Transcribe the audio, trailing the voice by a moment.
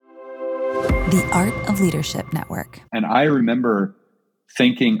The Art of Leadership Network. And I remember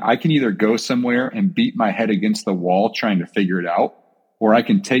thinking I can either go somewhere and beat my head against the wall trying to figure it out, or I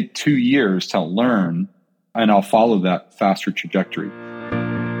can take 2 years to learn and I'll follow that faster trajectory.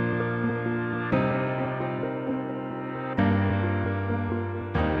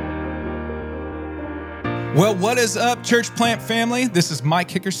 Well, what is up, Church Plant family? This is Mike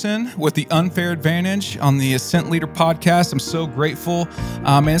Hickerson with the Unfair Advantage on the Ascent Leader podcast. I'm so grateful.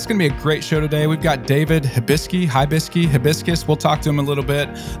 Man, it's going to be a great show today. We've got David Hibiscus. We'll talk to him a little bit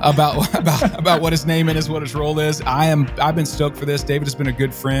about what his name is, what his role is. I've been stoked for this. David has been a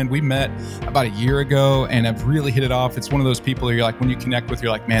good friend. We met about a year ago and have really hit it off. It's one of those people who you're like, when you connect with,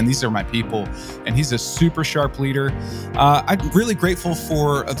 you're like, man, these are my people. And he's a super sharp leader. I'm really grateful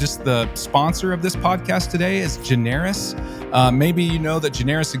for just the sponsor of this podcast today is Generis. Maybe you know that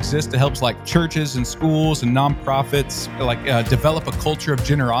Generis exists to help like churches and schools and nonprofits develop a culture of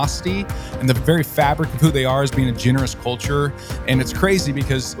generosity, and the very fabric of who they are is being a generous culture. And it's crazy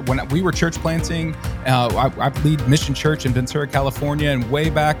because when we were church planting, I lead Mission Church in Ventura, California, and way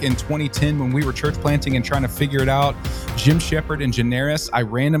back in 2010 when we were church planting and trying to figure it out, Jim Shepard and Generis, I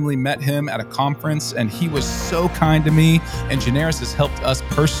randomly met him at a conference and he was so kind to me, and Generis has helped us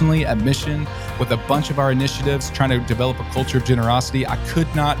personally at Mission with a bunch of our initiatives trying to develop a culture of generosity. I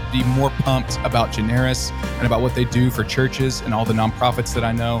could not be more pumped about Generis and about what they do for churches and all the nonprofits that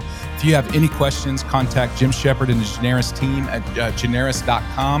I know. If you have any questions, contact Jim Shepard and the Generis team at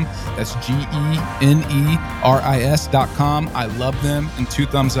generis.com. That's GENERIS.com. I love them, and 2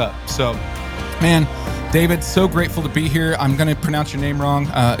 thumbs up. So, man, David, so grateful to be here. I'm going to pronounce your name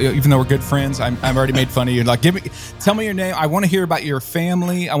wrong, even though we're good friends. I've already made fun of you. Tell me your name. I want to hear about your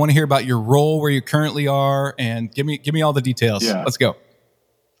family. I want to hear about your role, where you currently are, and give me all the details. Yeah. Let's go.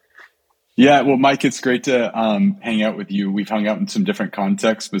 Yeah, well, Mike, it's great to hang out with you. We've hung out in some different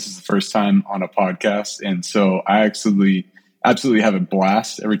contexts. This is the first time on a podcast, and so I absolutely have a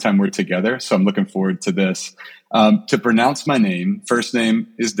blast every time we're together. So I'm looking forward to this. To pronounce my name, first name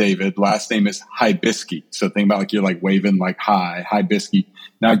is David, last name is Hibiske. So think about like you're like waving like hi, Hibiske.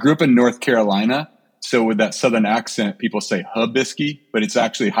 Now I grew up in North Carolina, so with that southern accent, people say Hibiske, but it's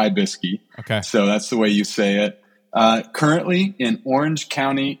actually Hibiske. Okay. So that's the way you say it. Currently in Orange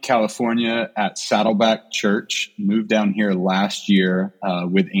County, California at Saddleback Church. Moved down here last year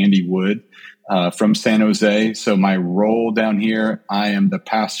with Andy Wood. From San Jose. So my role down here, I am the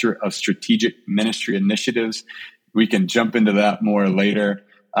pastor of strategic ministry initiatives. We can jump into that more later.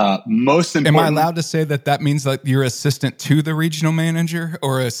 Most important. Am I allowed to say that means like you're assistant to the regional manager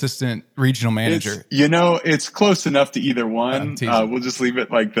or assistant regional manager? It's close enough to either one. We'll just leave it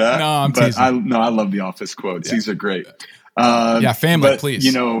like that. No, I'm teasing. I love the office quotes. Yeah. These are great. Family, but, please.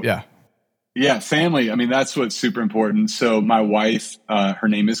 Yeah, family. I mean, that's what's super important. So my wife, her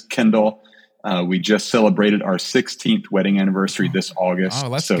name is Kendall. We just celebrated our 16th wedding anniversary this August. Oh,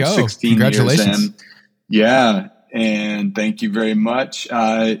 let's go. 16 Congratulations. Years in. Yeah. And thank you very much.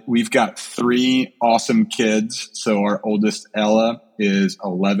 We've got 3 awesome kids. So our oldest Ella is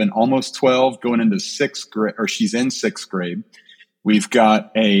 11, almost 12, going into 6th grade, or she's in 6th grade. We've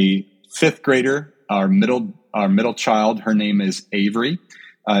got a 5th grader, our middle child. Her name is Avery.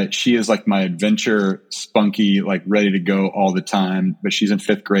 She is like my adventure spunky, like ready to go all the time, but she's in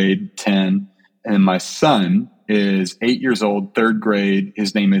 5th grade, 10. And my son is 8 years old, 3rd grade.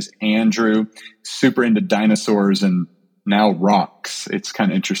 His name is Andrew, super into dinosaurs and now rocks. It's kind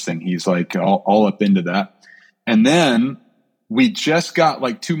of interesting. He's like all up into that. And then we just got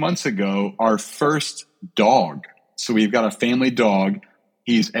like 2 months ago, our first dog. So we've got a family dog.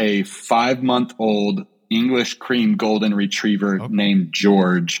 He's a 5-month-old English cream golden retriever named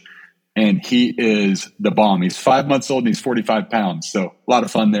George. And he is the bomb. He's 5 months old and he's 45 pounds. So a lot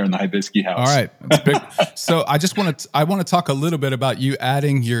of fun there in the Hibiske house. All right. That's big. So I want to talk a little bit about you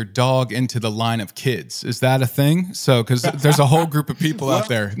adding your dog into the line of kids. Is that a thing? So, cause there's a whole group of people out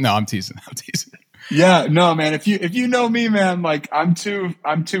there. No, I'm teasing. Yeah, no, man. If you know me, man, like I'm too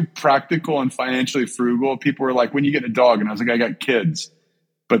practical and financially frugal. People were like, when you get a dog? And I was like, I got kids.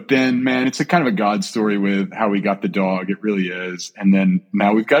 But then, man, it's a kind of a God story with how we got the dog. It really is. And then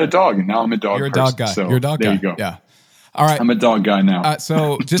now we've got a dog, and now I'm a dog person. You're a dog guy. So You're a dog guy. There you go. Yeah. All right. I'm a dog guy now.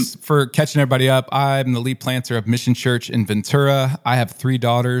 So just for catching everybody up, I'm the lead planter of Mission Church in Ventura. I have 3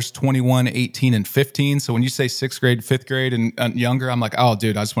 daughters, 21, 18, and 15. So when you say 6th grade, 5th grade, and younger, I'm like, oh,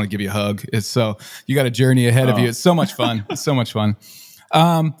 dude, I just want to give you a hug. You got a journey ahead of you. It's so much fun. It's so much fun.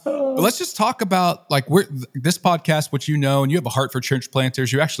 But let's just talk about this podcast, which and you have a heart for church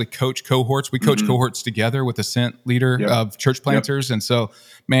planters. You actually coach cohorts. We coach cohorts together with Ascent leader of church planters. And so,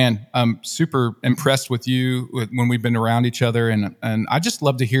 man, I'm super impressed with you when we've been around each other. And I just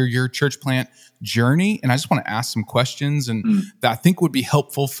love to hear your church plant journey. And I just want to ask some questions that I think would be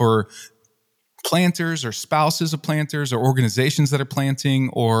helpful for planters or spouses of planters or organizations that are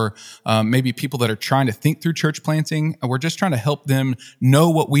planting or maybe people that are trying to think through church planting. We're just trying to help them know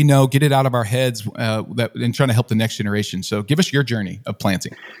what we know, get it out of our heads, and trying to help the next generation. So give us your journey of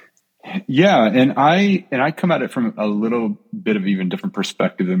planting. Yeah. And I come at it from a little bit of even different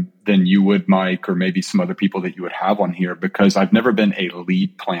perspective than you would, Mike, or maybe some other people that you would have on here, because I've never been a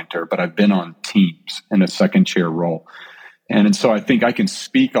lead planter, but I've been on teams in a second chair role. And so I think I can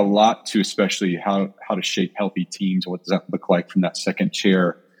speak a lot to especially how to shape healthy teams. What does that look like from that second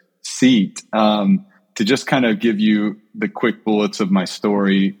chair seat? To just kind of give you the quick bullets of my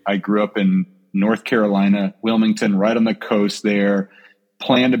story. I grew up in North Carolina, Wilmington, right on the coast there,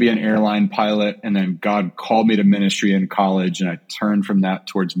 planned to be an airline pilot. And then God called me to ministry in college, and I turned from that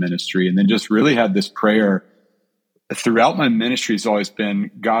towards ministry, and then just really had this prayer throughout my ministry has always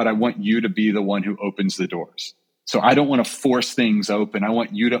been, God, I want you to be the one who opens the doors. So I don't want to force things open. I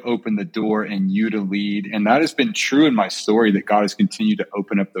want you to open the door and you to lead. And that has been true in my story, that God has continued to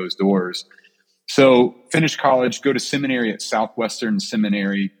open up those doors. So finish college, go to seminary at Southwestern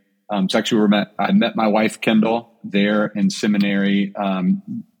Seminary. It's actually where I met my wife, Kendall, there in seminary,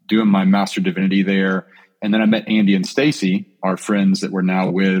 doing my Master of Divinity there. And then I met Andy and Stacy, our friends that we're now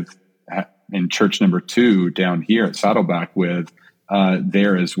with in church number 2 down here at Saddleback with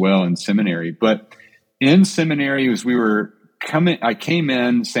there as well in seminary. But in seminary, as we were coming, I came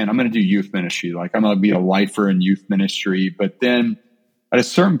in saying, I'm going to do youth ministry. Like, I'm going to be a lifer in youth ministry. But then at a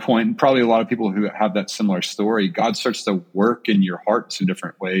certain point, and probably a lot of people who have that similar story, God starts to work in your heart in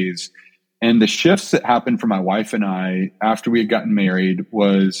different ways. And the shifts that happened for my wife and I after we had gotten married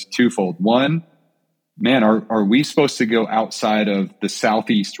was twofold. One, man, are we supposed to go outside of the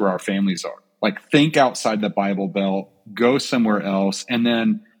Southeast where our families are? Like, think outside the Bible Belt, go somewhere else. And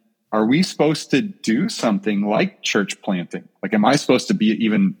then, are we supposed to do something like church planting? Like, am I supposed to be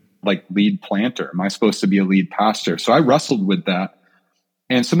even like lead planter? Am I supposed to be a lead pastor? So I wrestled with that.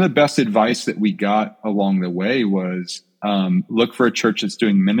 And some of the best advice that we got along the way was look for a church that's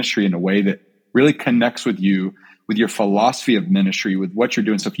doing ministry in a way that really connects with you, with your philosophy of ministry, with what you're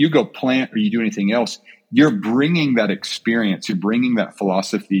doing. So if you go plant or you do anything else, you're bringing that experience, you're bringing that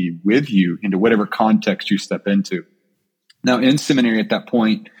philosophy with you into whatever context you step into. Now, in seminary at that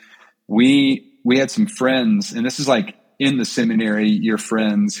point, we had some friends, and this is like in the seminary, your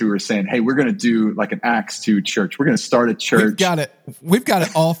friends who were saying, hey, we're going to do like an Acts 2 church. We're going to start a church. We've got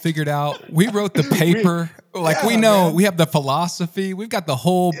it all figured out. We wrote the paper. We know, man. We have the philosophy. We've got the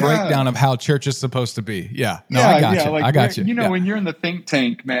whole breakdown of how church is supposed to be. I got you. When you're in the think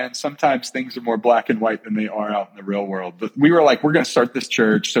tank, man, sometimes things are more black and white than they are out in the real world. But we were like, we're going to start this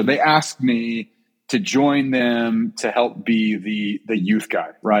church. So they asked me to join them to help be the youth guy,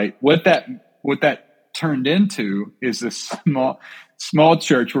 right? What that turned into is this small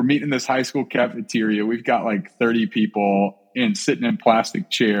church. We're meeting in this high school cafeteria. We've got like 30 people sitting in plastic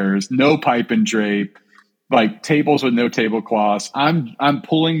chairs, no pipe and drape, like tables with no tablecloths. I'm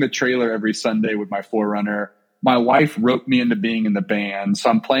pulling the trailer every Sunday with my 4Runner. My wife roped me into being in the band, so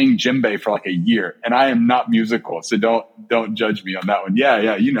I'm playing djembe for like a year, and I am not musical, so don't judge me on that one. Yeah,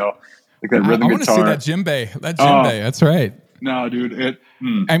 like that rhythm guitar. I want to see that djembe. That's right. No, dude.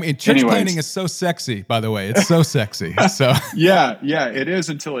 I mean, church planting is so sexy, by the way. It's so sexy. So yeah, it is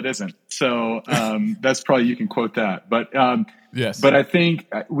until it isn't. So that's probably, you can quote that. But yes. But I think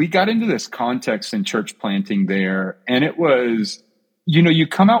we got into this context in church planting there, and it was, you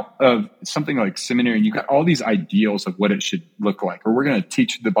come out of something like seminary and you got all these ideals of what it should look like, or we're going to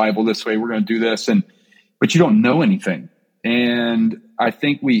teach the Bible this way, we're going to do this, but you don't know anything. And I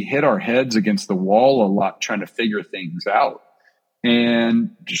think we hit our heads against the wall a lot trying to figure things out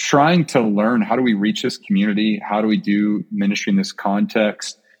and trying to learn, how do we reach this community? How do we do ministry in this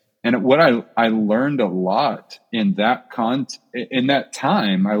context? And what I learned a lot in that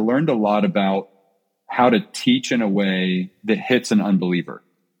time, I learned a lot about how to teach in a way that hits an unbeliever,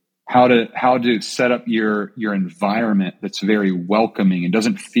 how to set up your environment that's very welcoming and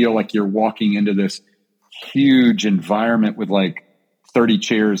doesn't feel like you're walking into this huge environment with like 30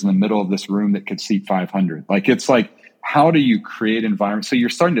 chairs in the middle of this room that could seat 500. Like, it's like, how do you create environment? So you're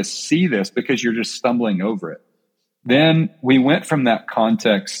starting to see this because you're just stumbling over it. Then we went from that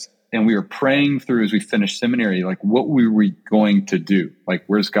context and we were praying through as we finished seminary, like, what were we going to do? Like,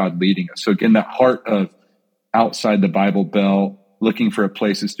 where's God leading us? So again, that heart of outside the Bible Belt, looking for a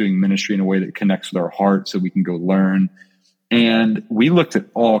place that's doing ministry in a way that connects with our heart so we can go learn. And we looked at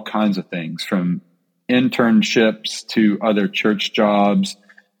all kinds of things, from internships to other church jobs,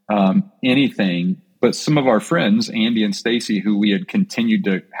 anything. But some of our friends, Andy and Stacy, who we had continued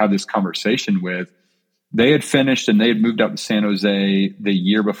to have this conversation with, they had finished and they had moved out to San Jose the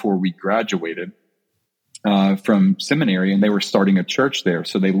year before we graduated from seminary, and they were starting a church there.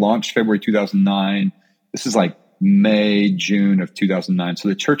 So they launched February 2009. This is like May, June of 2009. So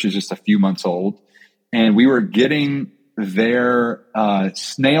the church is just a few months old. And we were getting their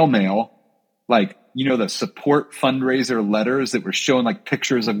snail mail, like, the support fundraiser letters that were showing like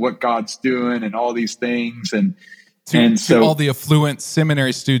pictures of what God's doing and all these things. So all the affluent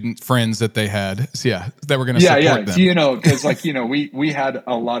seminary student friends that they had, that were going to support them. Because we had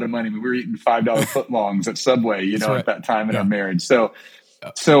a lot of money. We were eating $5 footlongs at Subway, right. At that time in our marriage. So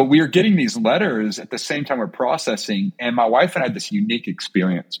we were getting these letters at the same time we're processing. And my wife and I had this unique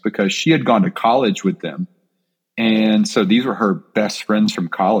experience because she had gone to college with them. And so these were her best friends from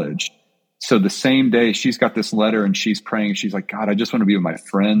college. So the same day she's got this letter and she's praying. She's like, God, I just want to be with my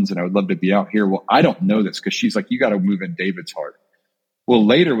friends and I would love to be out here. Well, I don't know this, because she's like, you got to move in David's heart. Well,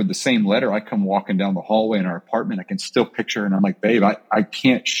 later with the same letter, I come walking down the hallway in our apartment. I can still picture her. And I'm like, babe, I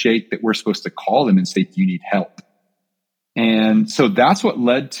can't shake that we're supposed to call them and say, do you need help? And so that's what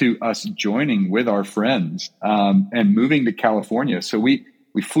led to us joining with our friends and moving to California. So we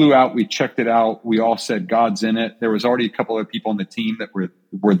flew out, we checked it out. We all said, God's in it. There was already a couple of people on the team that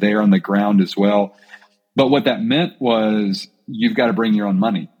were there on the ground as well. But what that meant was you've got to bring your own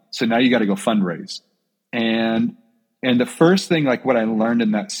money. So now you got to go fundraise. And the first thing, like what I learned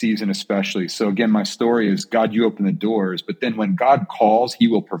in that season, especially. So again, my story is God, you open the doors, but then when God calls, he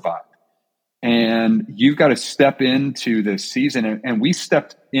will provide. And you've got to step into this season. And we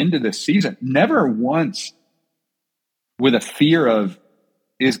stepped into this season, never once with a fear of,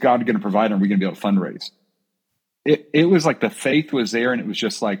 is God going to provide, and are we going to be able to fundraise? It was like the faith was there, and it was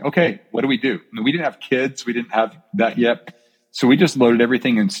just like, okay, what do we do? I mean, we didn't have kids. We didn't have that yet. So we just loaded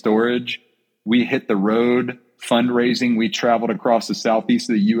everything in storage. We hit the road fundraising. We traveled across the southeast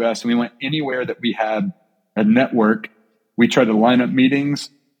of the U.S., and we went anywhere that we had a network. We tried to line up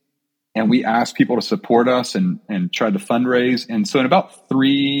meetings, and we asked people to support us and tried to fundraise. And so in about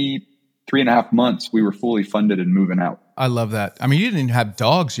 3.5 months, we were fully funded and moving out. I love that. I mean, you didn't even have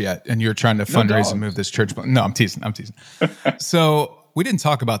dogs yet, and you're trying to fundraise and move this church. No, I'm teasing. So we didn't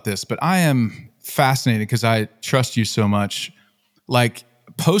talk about this, but I am fascinated because I trust you so much. Like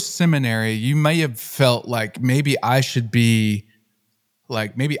post seminary, you may have felt like maybe I should be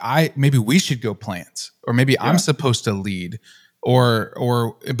like, maybe we should go plant, or maybe I'm supposed to lead,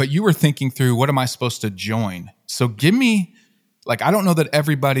 but you were thinking through, what am I supposed to join? So give me, like, I don't know that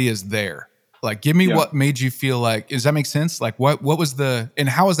everybody is there. Like, give me what made you feel like, does that make sense? Like what was and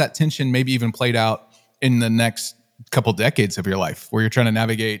how has that tension maybe even played out in the next couple decades of your life where you're trying to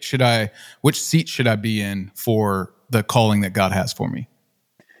navigate, which seat should I be in for the calling that God has for me?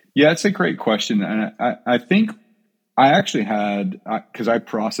 Yeah, it's a great question. And I think I actually had, because I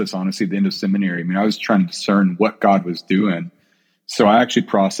processed honestly at the end of seminary. I mean, I was trying to discern what God was doing. So I actually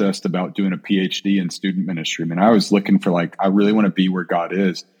processed about doing a PhD in student ministry. I mean, I was looking for I really want to be where God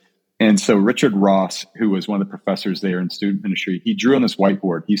is. And so Richard Ross, who was one of the professors there in student ministry, he drew on this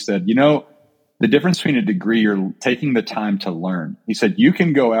whiteboard. He said, the difference between a degree, you're taking the time to learn. He said, you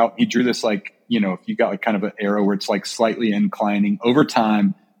can go out. He drew this if you got kind of an arrow where it's slightly inclining over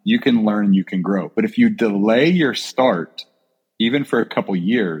time, you can learn and you can grow. But if you delay your start, even for a couple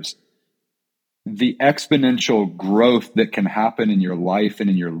years, the exponential growth that can happen in your life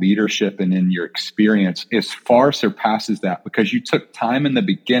and in your leadership and in your experience is far surpasses that, because you took time in the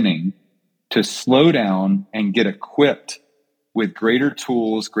beginning to slow down and get equipped with greater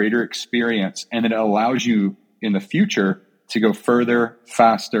tools, greater experience, and it allows you in the future to go further,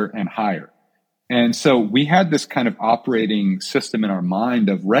 faster, and higher. And so we had this kind of operating system in our mind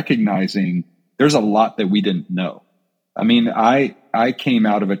of recognizing there's a lot that we didn't know. I mean, I came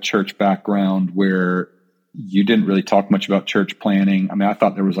out of a church background where you didn't really talk much about church planning. I mean, I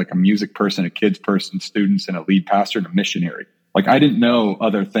thought there was a music person, a kids person, students, and a lead pastor and a missionary. I didn't know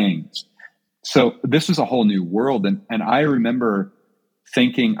other things. So this was a whole new world. And I remember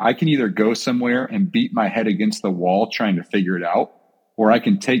thinking I can either go somewhere and beat my head against the wall trying to figure it out, or I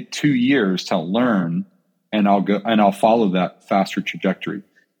can take 2 years to learn and I'll follow that faster trajectory.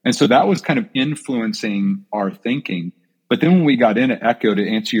 And so that was kind of influencing our thinking. But then when we got in at Echo, to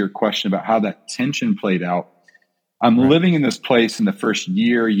answer your question about how that tension played out, I'm living in this place in the first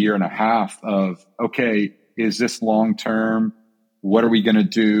year and a half of, okay, is this long-term? What are we going to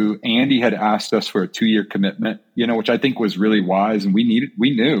do? Andy had asked us for a 2-year commitment, which I think was really wise. And we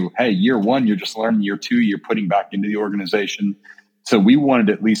knew, hey, year 1, you're just learning. Year 2, you're putting back into the organization. So we wanted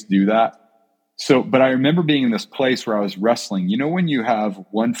to at least do that. So, but I remember being in this place where I was wrestling. When you have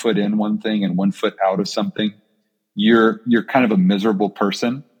one foot in one thing and one foot out of something, you're kind of a miserable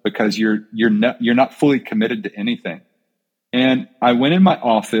person because you're not fully committed to anything. And I went in my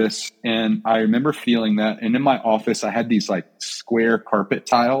office and I remember feeling that. And in my office, I had these like square carpet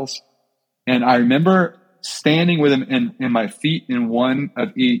tiles. And I remember standing with them in my feet in one of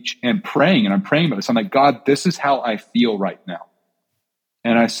each and praying. And I'm praying about this. I'm like, God, this is how I feel right now.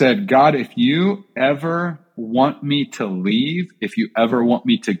 And I said, God, if you ever want me to leave, if you ever want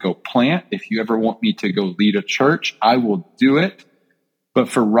me to go plant, if you ever want me to go lead a church, I will do it. But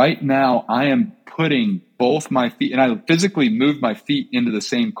for right now, I am putting both my feet, and I physically moved my feet into the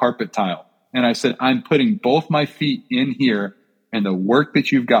same carpet tile. And I said, I'm putting both my feet in here and the work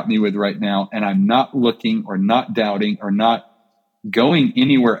that you've got me with right now. And I'm not looking or not doubting or not going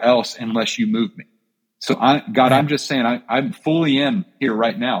anywhere else unless you move me. So God, I'm just saying I'm fully in here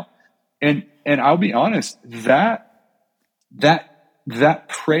right now. And I'll be honest, that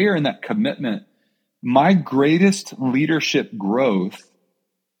prayer and that commitment, my greatest leadership growth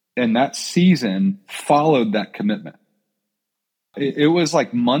in that season followed that commitment. It was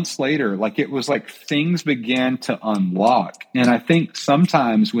like months later, like it was like things began to unlock. And I think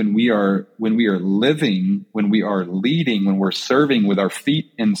sometimes when we are living, when we are leading, when we're serving with our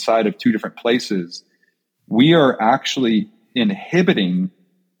feet inside of 2 different places, we are actually inhibiting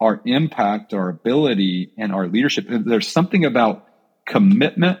our impact, our ability, and our leadership. There's something about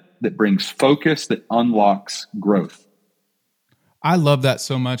commitment that brings focus, that unlocks growth. I love that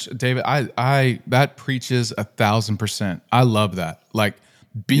so much, David. I that preaches 1,000%. I love that. Like,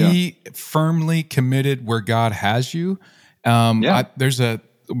 be firmly committed where God has you. Behind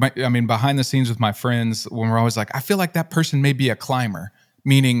the scenes with my friends, when we're always like, I feel like that person may be a climber,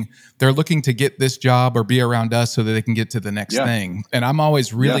 meaning they're looking to get this job or be around us so that they can get to the next thing. And I'm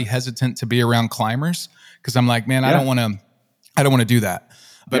always really hesitant to be around climbers because I'm like, man, I don't want to do that.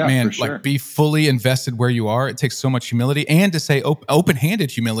 But man, like, be fully invested where you are. It takes so much humility, and to say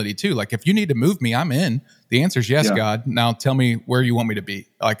open-handed humility too. Like, if you need to move me, I'm in. The answer is yes, God. Now tell me where you want me to be.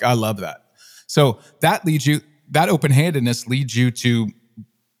 Like, I love that. So that open-handedness leads you to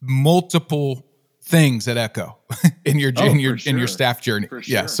multiple things at Echo in your staff journey.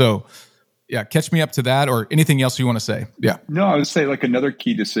 Yeah. So catch me up to that, or anything else you want to say. Yeah. No, I would say like another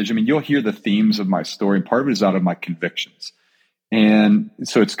key decision. I mean, you'll hear the themes of my story, and part of it is out of my convictions. And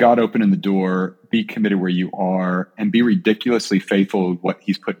so it's God opening the door, be committed where you are, and be ridiculously faithful with what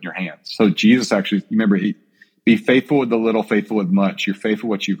he's put in your hands. So Jesus actually, remember, be faithful with the little, faithful with much. You're faithful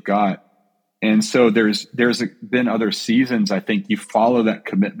with what you've got. And so there's been other seasons, I think you follow that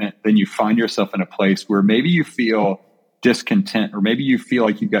commitment, then you find yourself in a place where maybe you feel discontent, or maybe you feel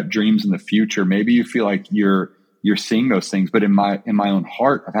like you've got dreams in the future. Maybe you feel like you're seeing those things, but in my own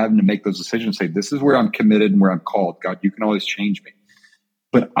heart, of having to make those decisions, say, this is where I'm committed and where I'm called. God, you can always change me,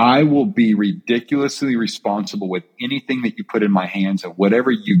 but I will be ridiculously responsible with anything that you put in my hands and whatever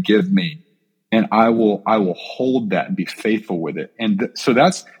you give me. And I will hold that and be faithful with it. And so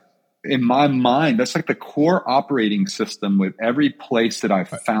that's, in my mind, that's like the core operating system with every place that I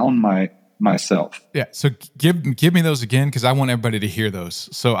found myself. Yeah. So give me those again, because I want everybody to hear those.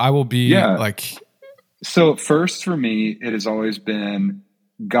 So I will be So first for me, it has always been,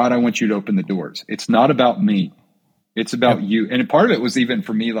 God, I want you to open the doors. It's not about me. It's about you. And part of it was even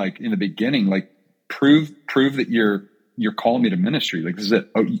for me, like in the beginning, like prove that you're calling me to ministry. Like, this is it.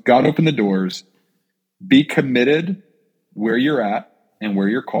 Oh, God, open the doors, be committed where you're at and where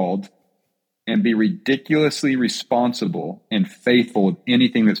you're called, and be ridiculously responsible and faithful with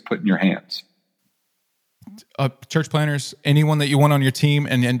anything that's put in your hands. Church planners, anyone that you want on your team,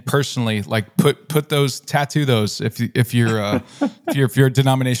 and personally, like put those, tattoo those if your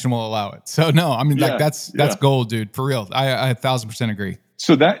denomination will allow it. So no, I mean, like that's gold, dude, for real. I 1,000% agree.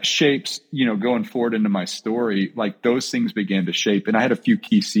 So that shapes, going forward into my story, like those things began to shape. And I had a few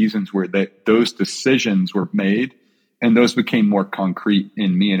key seasons where those decisions were made, and those became more concrete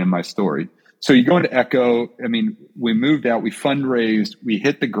in me and in my story. So you go into Echo, I mean, we moved out, we fundraised, we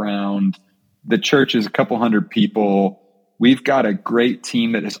hit the ground. The church is a couple hundred people. We've got a great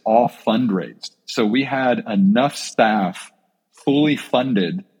team that is all fundraised. So we had enough staff fully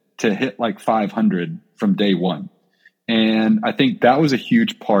funded to hit like 500 from day one. And I think that was a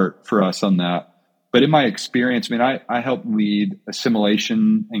huge part for us on that. But in my experience, I mean, I helped lead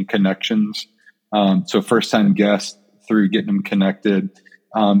assimilation and connections. So first-time guests, through getting them connected.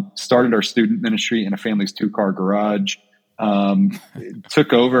 Started our student ministry in a family's 2-car garage.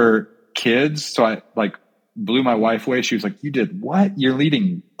 took over kids. So I like blew my wife away. She was like, "You did what? You're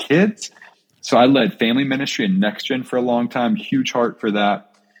leading kids?" So I led family ministry and Next Gen for a long time. Huge heart for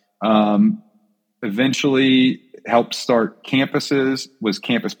that. Eventually helped start campuses, was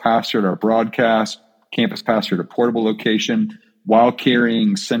campus pastor at our broadcast, campus pastor at a portable location while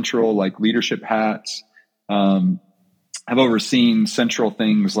carrying central like leadership hats. I've overseen central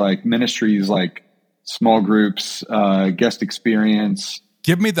things like ministries, like small groups, guest experience.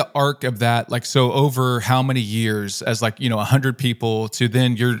 Give me the arc of that. Like, so over how many years as like, 100 people to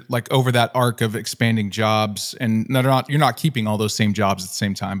then you're like over that arc of expanding jobs, and you're not keeping all those same jobs at the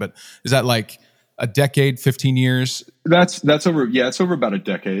same time, but is that like a decade, 15 years? That's over. Yeah. It's over about a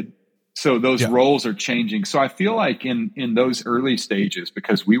decade. So those roles are changing. So I feel like in those early stages,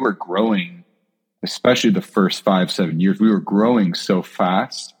 because we were growing, especially the first 5-7 years, we were growing so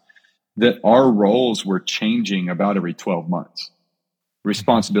fast that our roles were changing about every 12 months.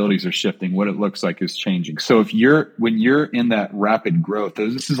 Responsibilities are shifting. What it looks like is changing. So when you're in that rapid growth,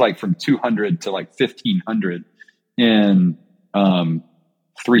 this is like from 200 to like 1,500 in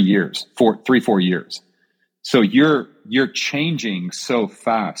 3 years, 4 years. So you're changing so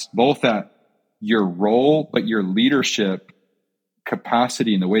fast, both at your role, but your leadership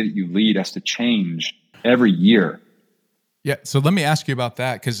capacity and the way that you lead has to change every year. Yeah. So let me ask you about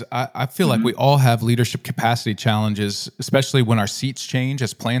that, because I feel like we all have leadership capacity challenges, especially when our seats change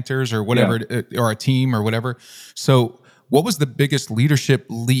as planters or whatever, or a team or whatever. So what was the biggest leadership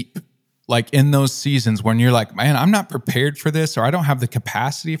leap like in those seasons when you're like, man, I'm not prepared for this, or I don't have the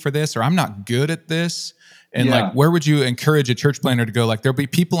capacity for this, or I'm not good at this? And like, where would you encourage a church planter to go? Like, there'll be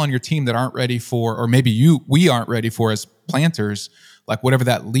people on your team that aren't ready for, or maybe we aren't ready for as planters, like whatever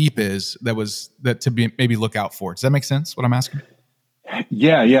that leap is that to be maybe look out for. Does that make sense, what I'm asking?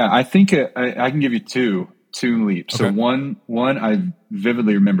 Yeah. I think I can give you two leaps. Okay. So one I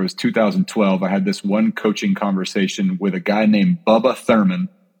vividly remember was 2012. I had this one coaching conversation with a guy named Bubba Thurman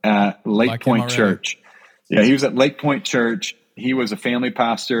at Lake Point Church. Yeah, he was at Lake Point Church. He was a family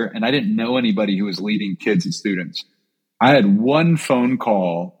pastor, and I didn't know anybody who was leading kids and students. I had one phone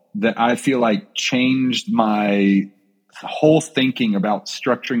call that I feel like changed my whole thinking about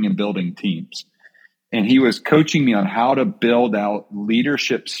structuring and building teams. And he was coaching me on how to build out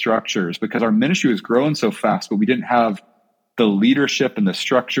leadership structures, because our ministry was growing so fast, but we didn't have the leadership and the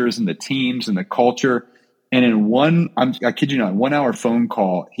structures and the teams and the culture. And in I kid you not, 1 hour phone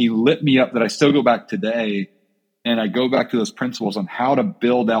call, he lit me up that I still go back today. And I go back to those principles on how to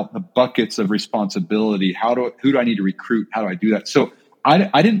build out the buckets of responsibility. Who do I need to recruit? How do I do that? So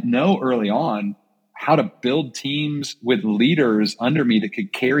I didn't know early on how to build teams with leaders under me that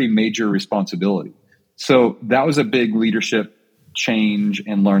could carry major responsibility. So that was a big leadership change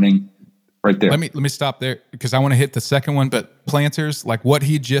and learning right there. Let me stop there, because I want to hit the second one. But planters, like what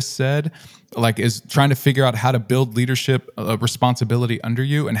he just said, like is trying to figure out how to build leadership responsibility under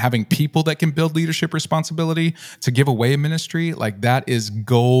you, and having people that can build leadership responsibility to give away a ministry. Like that is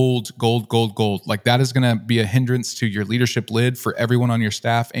gold. Like that is going to be a hindrance to your leadership lid for everyone on your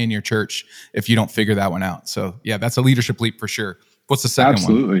staff and your church if you don't figure that one out. So yeah, that's a leadership leap for sure. What's the second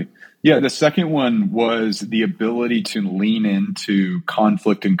one? Absolutely. Yeah, the second one was the ability to lean into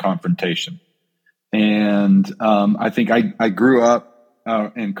conflict and confrontation. And I think I grew up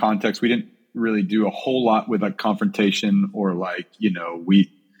in context. We didn't really do a whole lot with like confrontation, or like,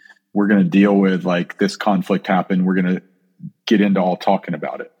 we're going to deal with like this conflict happened. We're going to get into all talking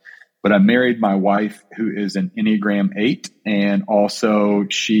about it. But I married my wife, who is an Enneagram 8. And also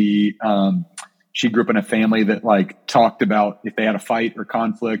she grew up in a family that like talked about if they had a fight or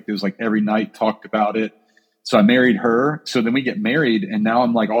conflict, it was like every night talked about it. So I married her. So then we get married, and now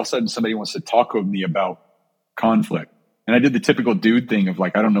I'm like, all of a sudden somebody wants to talk with me about conflict. And I did the typical dude thing of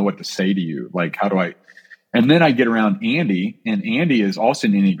like, I don't know what to say to you. Like, how do I? And then I get around Andy, and Andy is also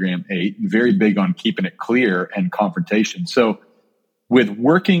an Enneagram 8 and very big on keeping it clear and confrontation. So with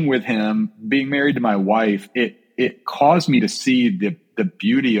working with him, being married to my wife, it caused me to see the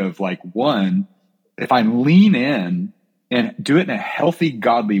beauty of like, one, if I lean in and do it in a healthy,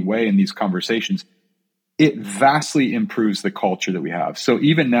 godly way in these conversations, it vastly improves the culture that we have. So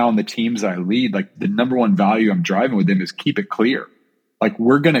even now in the teams I lead, like the number one value I'm driving with them is keep it clear. Like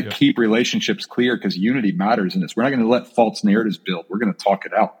we're going to keep relationships clear, because unity matters in this. We're not going to let false narratives build. We're going to talk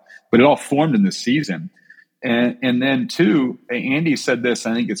it out. But it all formed in this season. And then two, Andy said this,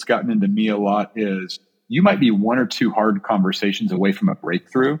 I think it's gotten into me a lot, is you might be one or two hard conversations away from a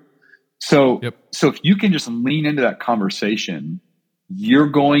breakthrough. So if you can just lean into that conversation, you're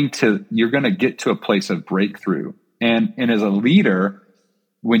going to get to a place of breakthrough. And as a leader,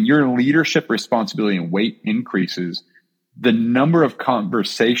 when your leadership responsibility and weight increases, the number of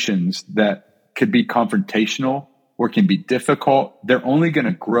conversations that could be confrontational or can be difficult, they're only going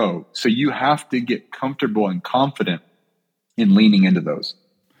to grow. So you have to get comfortable and confident in leaning into those.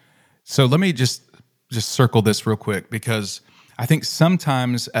 So let me just circle this real quick, because I think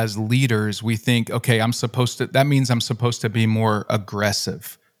sometimes as leaders, we think, okay, that means I'm supposed to be more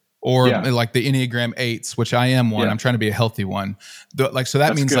aggressive, or like the Enneagram 8s, which I am one. I'm trying to be a healthy one. So that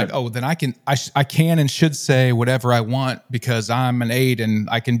That's means good. then I can and should say whatever I want because I'm an 8 and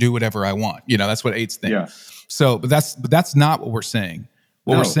I can do whatever I want. That's what 8s think. Yeah. So, but that's not what we're saying.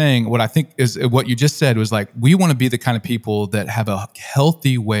 What No. we're saying, what I think is what you just said was like, we want to be the kind of people that have a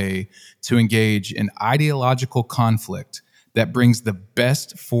healthy way to engage in ideological conflict that brings the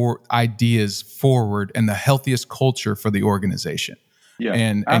best ideas forward and the healthiest culture for the organization. Yeah,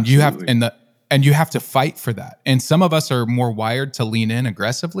 and you have to fight for that. And some of us are more wired to lean in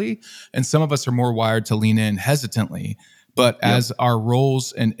aggressively, and some of us are more wired to lean in hesitantly. But as our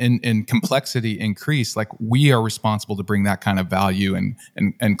roles and complexity increase, like, we are responsible to bring that kind of value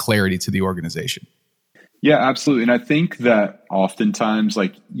and clarity to the organization. Yeah, absolutely. And I think that oftentimes,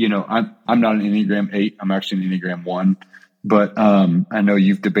 like, I'm not an Enneagram 8. I'm actually an Enneagram 1. But I know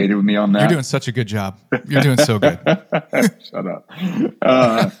you've debated with me on that. You're doing such a good job. You're doing so good. Shut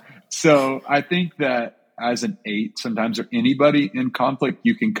up. So I think that as an 8, sometimes, or anybody in conflict,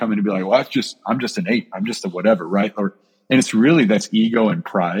 you can come in and be like, well, I'm just an 8. I'm just a whatever, right? And it's really, that's ego and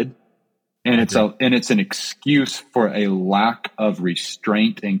pride. And it's an excuse for a lack of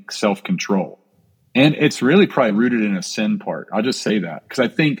restraint and self-control. And it's really probably rooted in a sin part. I'll just say that, because I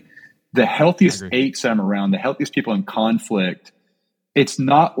think the healthiest 8s I'm around, the healthiest people in conflict, it's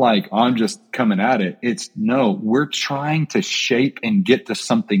not like I'm just coming at it. It's no, we're trying to shape and get to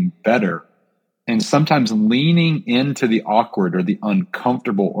something better. And sometimes leaning into the awkward or the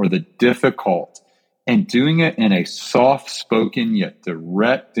uncomfortable or the difficult and doing it in a soft-spoken yet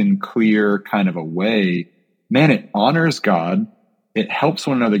direct and clear kind of a way, man, it honors God. It helps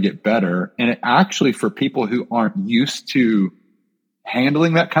one another get better. And it actually, for people who aren't used to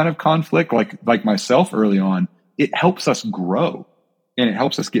handling that kind of conflict, like myself early on, it helps us grow and it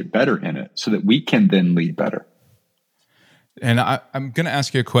helps us get better in it so that we can then lead better. And I'm going to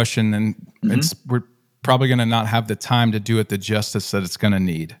ask you a question, and we're probably going to not have the time to do it the justice that it's going to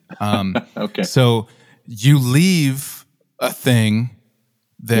need. Okay. So you leave a thing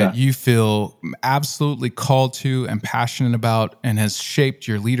that you feel absolutely called to and passionate about and has shaped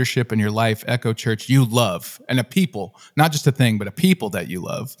your leadership and your life, Echo Church, you love, and a people, not just a thing, but a people that you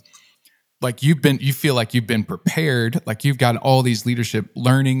love. Like, you feel like you've been prepared, like you've got all these leadership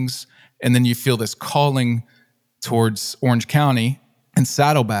learnings, and then you feel this calling towards Orange County and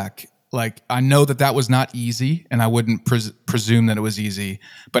Saddleback. Like, I know that was not easy, and I wouldn't presume that it was easy.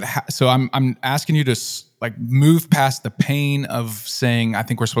 But so I'm asking you to move past the pain of saying I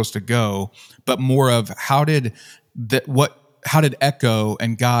think we're supposed to go, but more of how did Echo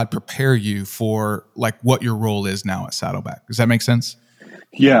and God prepare you for like what your role is now at Saddleback? Does that make sense?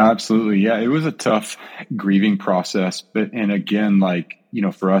 Yeah, absolutely. Yeah, it was a tough grieving process, and again,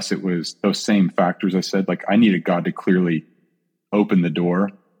 for us, it was those same factors I said. Like, I needed God to clearly open the door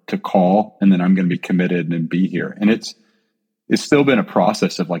to call, and then I'm going to be committed and be here. And it's still been a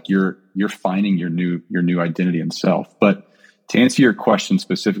process of like you're finding your new identity and self. But to answer your question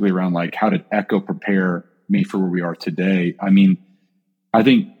specifically around like how did Echo prepare me for where we are today? I mean, I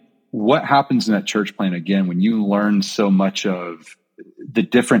think what happens in that church plant, again, when you learn so much of the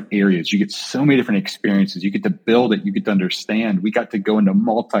different areas, you get so many different experiences, you get to build it, you get to understand. We got to go into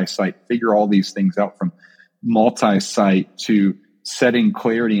multi-site, figure all these things out, from multi-site to setting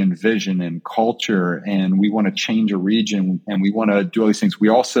clarity and vision and culture. And we want to change a region and we want to do all these things. We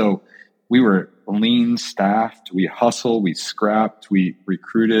were lean staffed. We hustled, we scrapped, we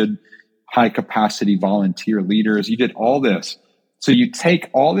recruited high capacity volunteer leaders. You did all this. So you take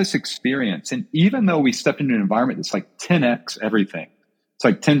all this experience, and even though we stepped into an environment that's like 10x everything, it's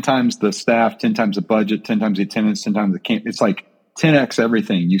like 10 times the staff, 10 times the budget, 10 times the attendance, 10 times the camp. It's like 10x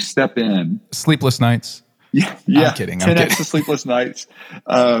everything. You step in. Sleepless nights. Yeah. I'm kidding. 10x the sleepless nights.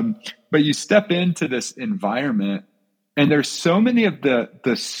 But you step into this environment, and there's so many of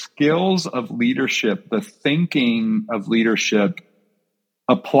the skills of leadership, the thinking of leadership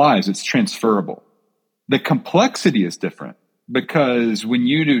applies. It's transferable. The complexity is different, because when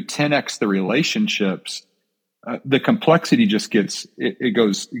you do 10x the relationships, the complexity just it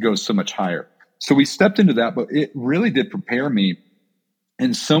goes so much higher. So we stepped into that, but it really did prepare me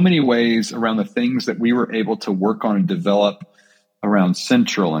in so many ways around the things that we were able to work on and develop around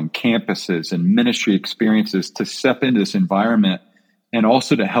Central and campuses and ministry experiences, to step into this environment and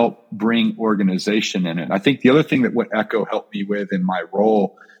also to help bring organization in it. I think the other thing that what Echo helped me with in my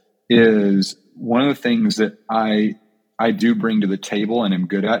role is one of the things that I do bring to the table and am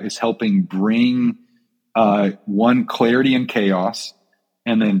good at is helping bring one, clarity in chaos,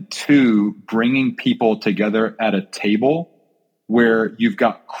 and then two, bringing people together at a table where you've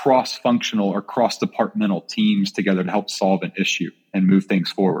got cross-functional or cross-departmental teams together to help solve an issue and move things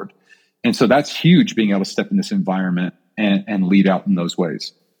forward. And so that's huge, being able to step in this environment and lead out in those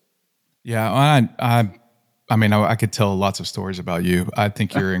ways. Yeah, I mean, I could tell lots of stories about you. I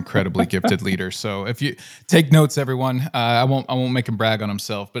think you're an incredibly gifted leader. So if you take notes, everyone, I won't make him brag on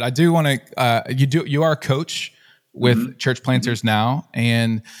himself, but I do want to. You are a coach with church planters now,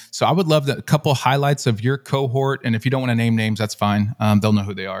 and so I would love a couple highlights of your cohort. And if you don't want to name names, that's fine. They'll know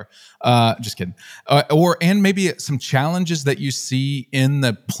who they are. Just kidding. And maybe some challenges that you see in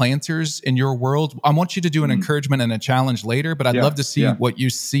the planters in your world. I want you to do an encouragement and a challenge later, but I'd love to see what you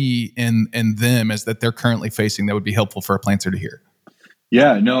see in them as that they're currently facing that would be helpful for a planter to hear.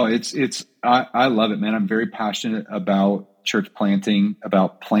 Yeah, no, I love it, man. I'm very passionate about church planting,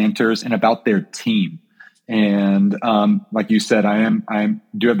 about planters, and about their team. And like you said, I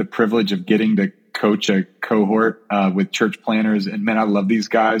do have the privilege of getting to coach a cohort with church planters. And man, I love these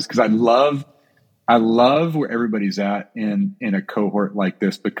guys because I love where everybody's at in a cohort like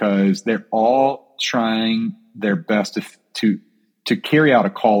this, because they're all trying their best to carry out a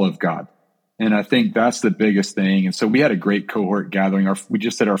call of God. And I think that's the biggest thing. And so we had a great cohort gathering. We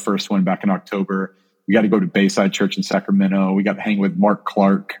just did our first one back in October. We got to go to Bayside Church in Sacramento. We got to hang with Mark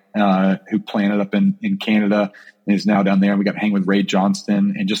Clark, who planted up in Canada and is now down there. And we got to hang with Ray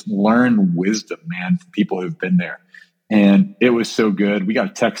Johnston and just learn wisdom, man, from people who've been there. And it was so good. We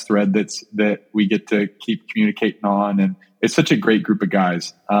got a text thread that we get to keep communicating on. And it's such a great group of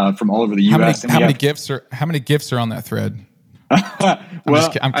guys from all over the U.S. How many gifts are on that thread?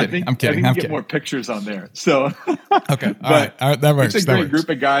 Well, I'm kidding. I think we get more pictures on there. So, okay. All right. That works. It's a great group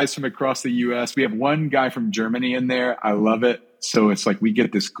of guys from across the U.S. We have one guy from Germany in there. I love it. So it's like we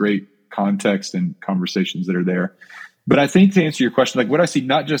get this great context and conversations that are there. But I think to answer your question, like what I see,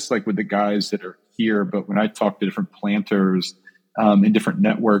 not just like with the guys that are here, but when I talk to different planters in different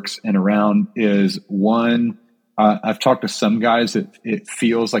networks and around, is one, I've talked to some guys that it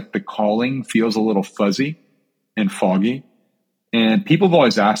feels like the calling feels a little fuzzy and foggy. And people have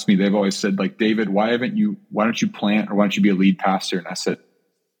always asked me, they've always said, like, David, why don't you plant, or why don't you be a lead pastor? And I said,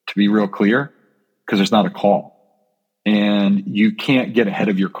 to be real clear, because there's not a call and you can't get ahead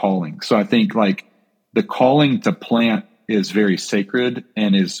of your calling. So I think like the calling to plant is very sacred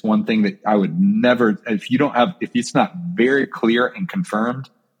and is one thing that I would never, if it's not very clear and confirmed,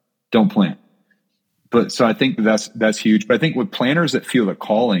 don't plant. But so I think that's huge. But I think with planters that feel the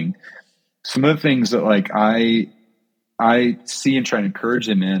calling, some of the things that like I see and try to encourage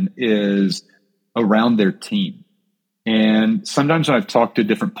them in is around their team. And sometimes when I've talked to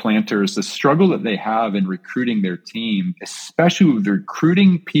different planters, the struggle that they have in recruiting their team, especially with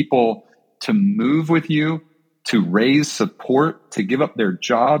recruiting people to move with you, to raise support, to give up their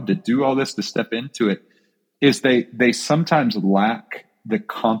job, to do all this, to step into it, is they sometimes lack the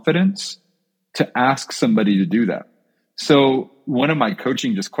confidence to ask somebody to do that. So one of my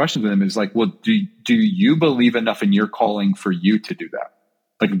coaching just questions to them is like, well, do you believe enough in your calling for you to do that?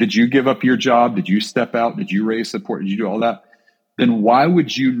 Like, did you give up your job? Did you step out? Did you raise support? Did you do all that? Then why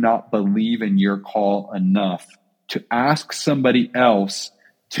would you not believe in your call enough to ask somebody else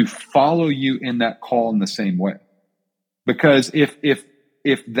to follow you in that call in the same way? Because if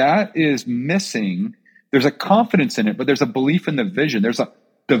that is missing, there's a confidence in it, but there's a belief in the vision.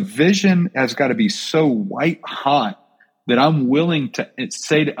 The vision has got to be so white hot that I'm willing to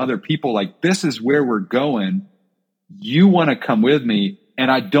say to other people, like, this is where we're going. You want to come with me, and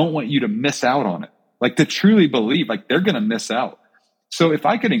I don't want you to miss out on it. Like, to truly believe, like, they're going to miss out. So if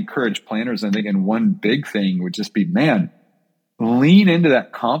I could encourage planners, I think, and one big thing would just be, man, lean into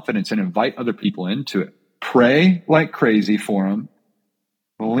that confidence and invite other people into it. Pray like crazy for them.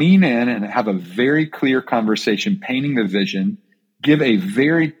 Lean in and have a very clear conversation, painting the vision. Give a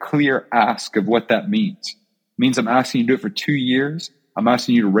very clear ask of what that means. Means I'm asking you to do it for 2 years. I'm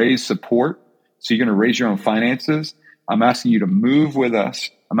asking you to raise support. So you're going to raise your own finances. I'm asking you to move with us.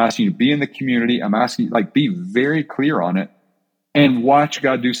 I'm asking you to be in the community. I'm asking you, like, be very clear on it and watch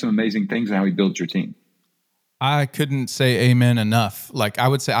God do some amazing things in how he builds your team. I couldn't say amen enough. Like, I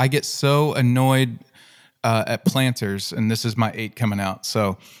would say I get so annoyed at planters, and this is my 8 coming out.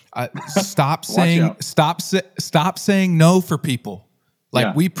 So stop saying no for people.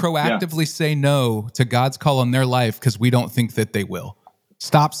 Like, we proactively say no to God's call on their life because we don't think that they will.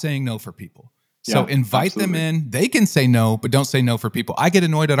 Stop saying no for people. So invite them in. They can say no, but don't say no for people. I get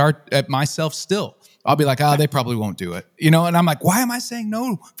annoyed at myself still. I'll be like, they probably won't do it. And I'm like, why am I saying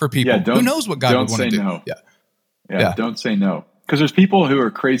no for people? Who knows what God would want to do? No. Yeah. Don't say no. Because there's people who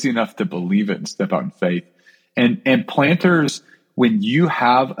are crazy enough to believe it and step out in faith. And planters, when you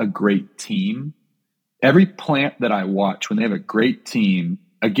have a great team, every plant that I watch, when they have a great team,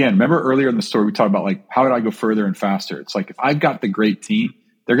 again, remember earlier in the story, we talked about like, how did I go further and faster? It's like, if I've got the great team,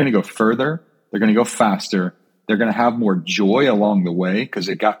 they're going to go further. They're going to go faster. They're going to have more joy along the way because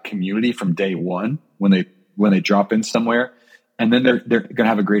they got community from day one when they drop in somewhere. And then they're going to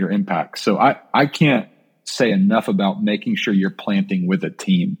have a greater impact. So I can't say enough about making sure you're planting with a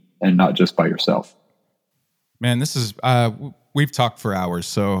team and not just by yourself. Man, this is, we've talked for hours,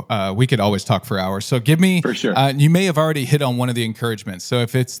 so we could always talk for hours. So give me, for sure. You may have already hit on one of the encouragements. So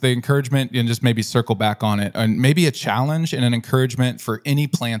if it's the encouragement, and just maybe circle back on it, and maybe a challenge and an encouragement for any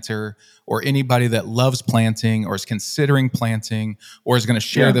planter or anybody that loves planting or is considering planting or is going to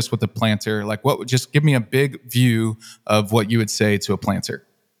share this with a planter. Like, just give me a big view of what you would say to a planter.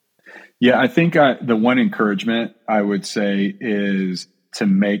 Yeah, I think the one encouragement I would say is to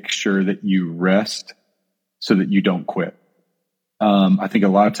make sure that you rest so that you don't quit. I think a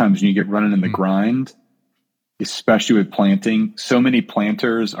lot of times when you get running in the grind, especially with planting, so many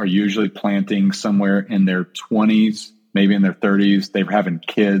planters are usually planting somewhere in their 20s, maybe in their 30s. They're having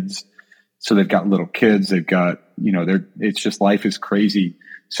kids. So they've got little kids. They've got, it's just, life is crazy.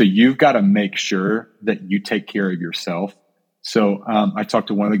 So you've got to make sure that you take care of yourself. So I talked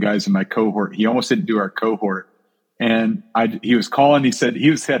to one of the guys in my cohort. He almost didn't do our cohort. And he was calling. He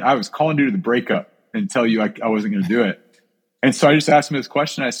said, I was calling due to the breakup and tell you I wasn't going to do it. And so I just asked him this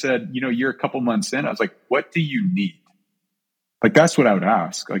question. I said, you're a couple months in. I was like, what do you need? Like, that's what I would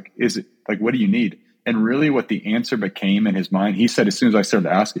ask. Like, is it like, what do you need? And really what the answer became in his mind, he said, as soon as I started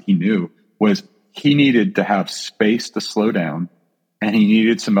to ask it, he knew, was he needed to have space to slow down. And he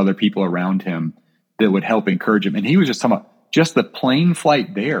needed some other people around him that would help encourage him. And he was just talking about just the plane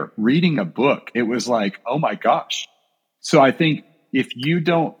flight there, reading a book. It was like, oh my gosh. So I think if you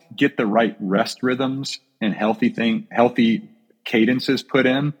don't get the right rest rhythms and healthy cadences put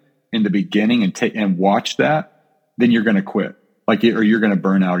in the beginning and watch that, then you're going to quit, or you're going to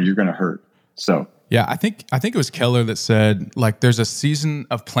burn out, or you're going to hurt. So yeah, I think it was Keller that said, like, there's a season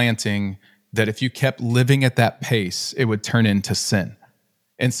of planting that if you kept living at that pace, it would turn into sin.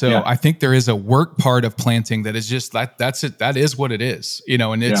 And so I think there is a work part of planting that is just that's it. That is what it is,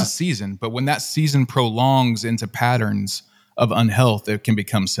 and it's a season. But when that season prolongs into patterns of unhealth, it can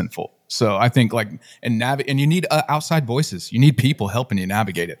become sinful. So I think and you need outside voices. You need people helping you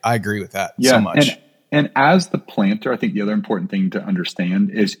navigate it. I agree with that so much. And as the planter, I think the other important thing to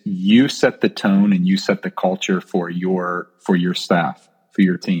understand is you set the tone and you set the culture for your staff, for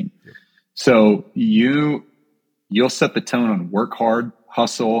your team. So you'll set the tone on work hard,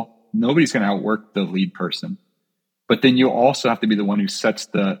 hustle. Nobody's going to outwork the lead person. But then you also have to be the one who sets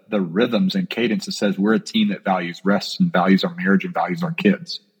the rhythms and cadence that says we're a team that values rest and values our marriage and values our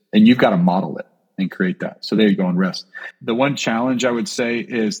kids. And you've got to model it and create that. So there you go, and rest. The one challenge I would say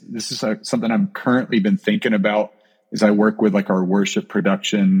is, this is something I've currently been thinking about as I work with our worship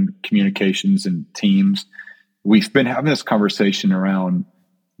production, communications, and teams. We've been having this conversation around,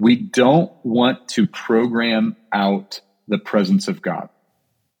 we don't want to program out the presence of God.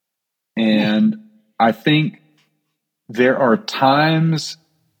 And I think there are times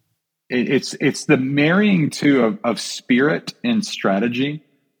it's the marrying too of spirit and strategy.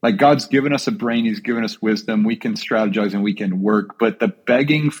 Like, God's given us a brain, he's given us wisdom, we can strategize and we can work, but the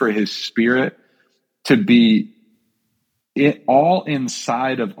begging for his spirit to be all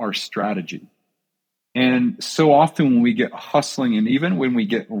inside of our strategy. And so often when we get hustling, and even when we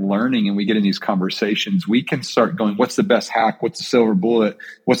get learning and we get in these conversations, we can start going, what's the best hack? What's the silver bullet?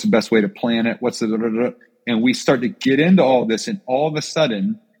 What's the best way to plan it? What's the and we start to get into all this, and all of a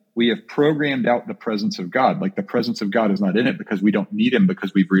sudden we have programmed out the presence of God. Like, the presence of God is not in it because we don't need him,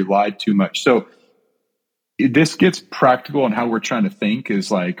 because we've relied too much. So this gets practical, and how we're trying to think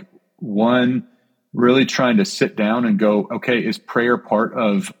is one, really trying to sit down and go, okay, is prayer part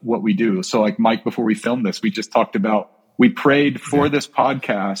of what we do? So Mike, before we filmed this, we just talked about, we prayed for this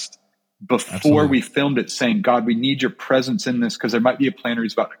podcast before we filmed it, saying, God, we need your presence in this, because there might be a planner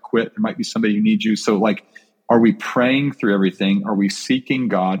who's about to quit. There might be somebody who needs you. So are we praying through everything? Are we seeking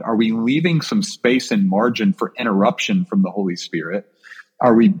God? Are we leaving some space and margin for interruption from the Holy Spirit?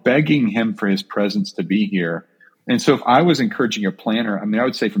 Are we begging him for his presence to be here? And so if I was encouraging a planner, I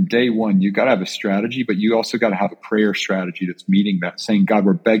would say from day one, you got to have a strategy, but you also got to have a prayer strategy that's meeting that, saying, God,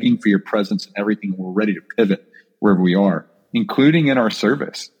 we're begging for your presence and everything. We're ready to pivot wherever we are, including in our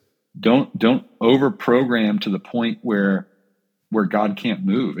service. Don't over-programmed to the point where God can't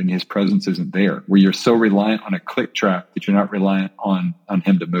move and his presence isn't there, where you're so reliant on a click track that you're not reliant on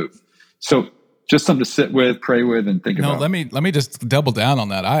him to move. So just something to sit with, pray with, and think about. No, let me just double down on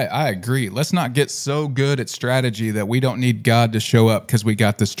that. I agree. Let's not get so good at strategy that we don't need God to show up because we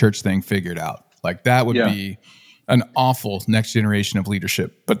got this church thing figured out. Like that would be an awful next generation of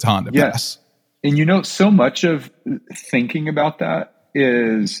leadership baton to pass. And so much of thinking about that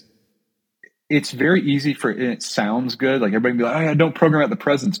is, it's very easy it sounds good. Like everybody can be like, I don't program out the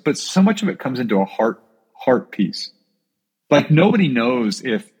presence, but so much of it comes into a heart piece. Like nobody knows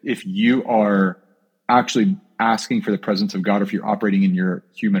if you are actually asking for the presence of God, or if you're operating in your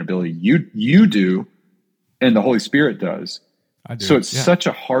human ability. You do, and the Holy Spirit does. I do. So it's such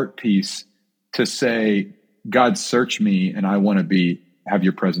a heart piece to say, God, search me, and I want to have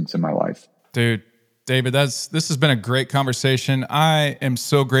your presence in my life. Dude, David, this has been a great conversation. I am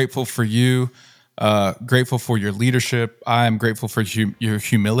so grateful for you, grateful for your leadership. I am grateful for your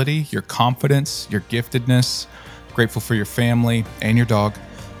humility, your confidence, your giftedness, grateful for your family and your dog.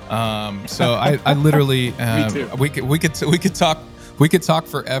 So I literally, Me too. we could talk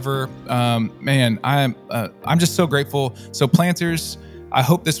forever. Man, I'm just so grateful. So planters, I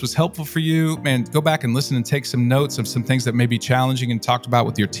hope this was helpful for you. Man, go back and listen and take some notes of some things that may be challenging and talked about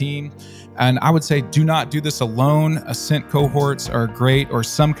with your team. And I would say do not do this alone. Ascent cohorts are great, or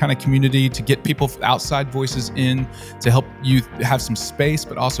some kind of community to get people outside voices in to help you have some space,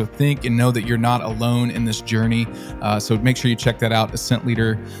 but also think and know that you're not alone in this journey. So make sure you check that out. Ascent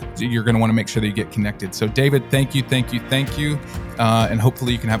Leader, you're going to want to make sure that you get connected. So David, thank you. And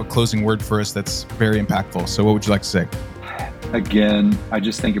hopefully you can have a closing word for us that's very impactful. So what would you like to say? Again, I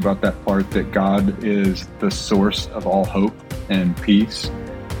just think about that part that God is the source of all hope and peace.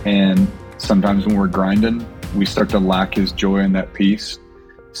 And sometimes when we're grinding, we start to lack his joy and that peace.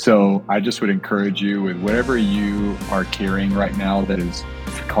 So I just would encourage you, with whatever you are carrying right now that is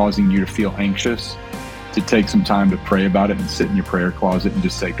causing you to feel anxious, to take some time to pray about it and sit in your prayer closet and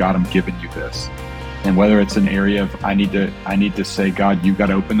just say, God, I'm giving you this. And whether it's an area of I need to say, God, you've got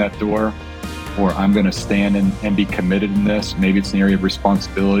to open that door, or I'm going to stand and be committed in this. Maybe it's an area of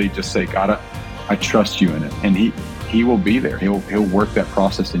responsibility. Just say, God, I trust you in it. And he will be there. He'll work that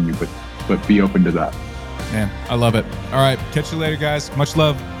process in you, but be open to that. Man, I love it. All right. Catch you later, guys. Much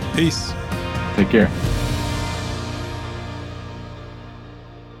love. Peace. Take care.